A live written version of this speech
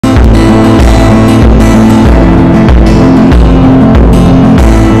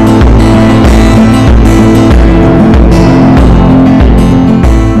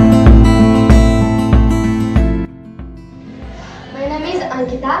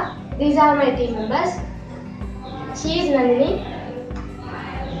These are my team members. She is Nandini.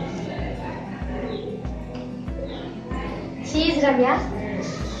 She is Ramya.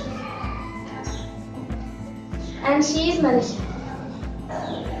 And she is Manisha.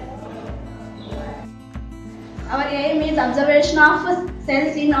 Our aim is observation of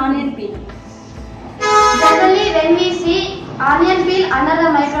cells in onion peel. Generally, when we see onion peel under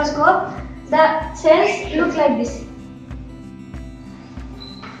the microscope, the cells look like this.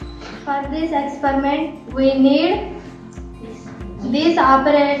 For this experiment, we need these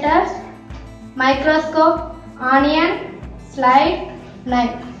operators, microscope, onion, slide,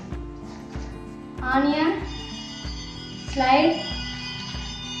 knife. Onion, slide,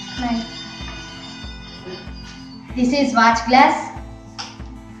 knife. This is watch glass,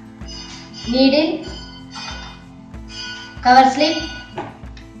 needle, cover slip,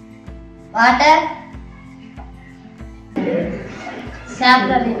 water,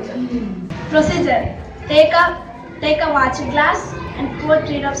 sample. Procedure: take a watch glass and pour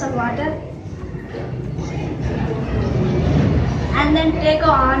 3 drops of water, and then take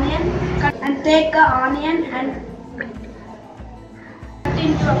a onion and cut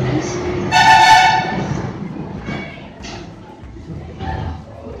into a piece.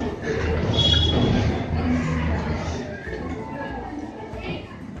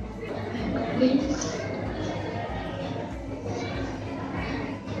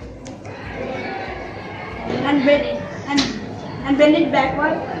 And bend it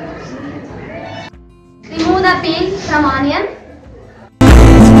backward. Remove the peel from onion.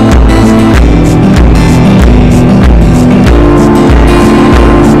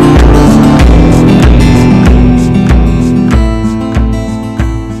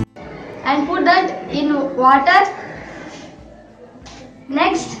 And put that in water.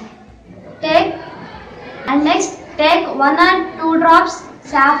 Next, take 1 or 2 drops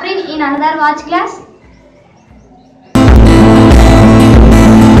saffron in another watch glass.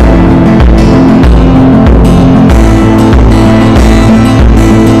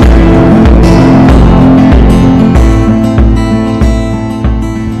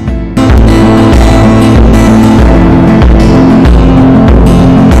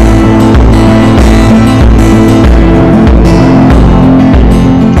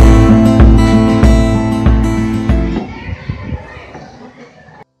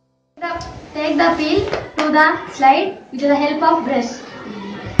 Take the peel to the slide with the help of brush.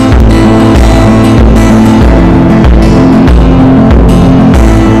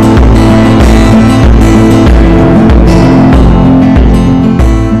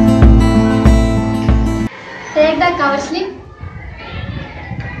 Take the cover slip.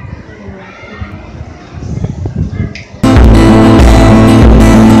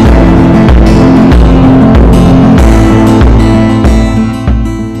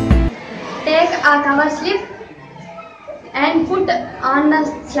 A cover slip and put on the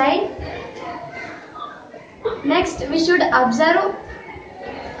slide. Next, we should observe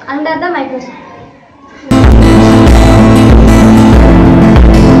under the microscope.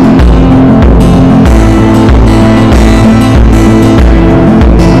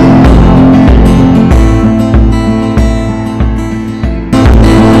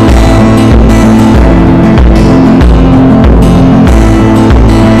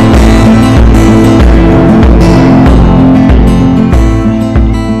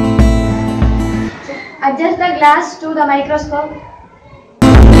 Adjust the glass to the microscope.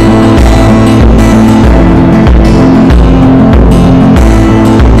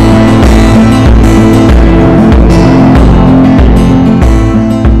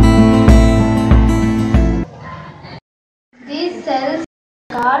 These cells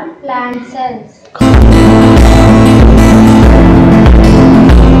are called plant cells.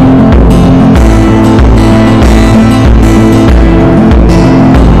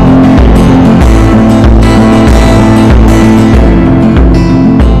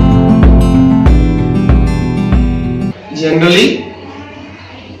 Generally,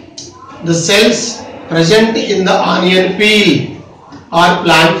 the cells present in the onion peel are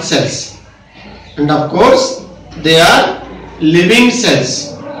plant cells, and of course they are living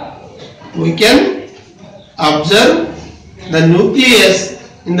cells. We can observe the nucleus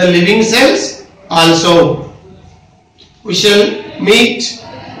in the living cells also. We shall meet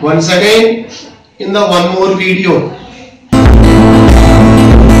once again in the one more video.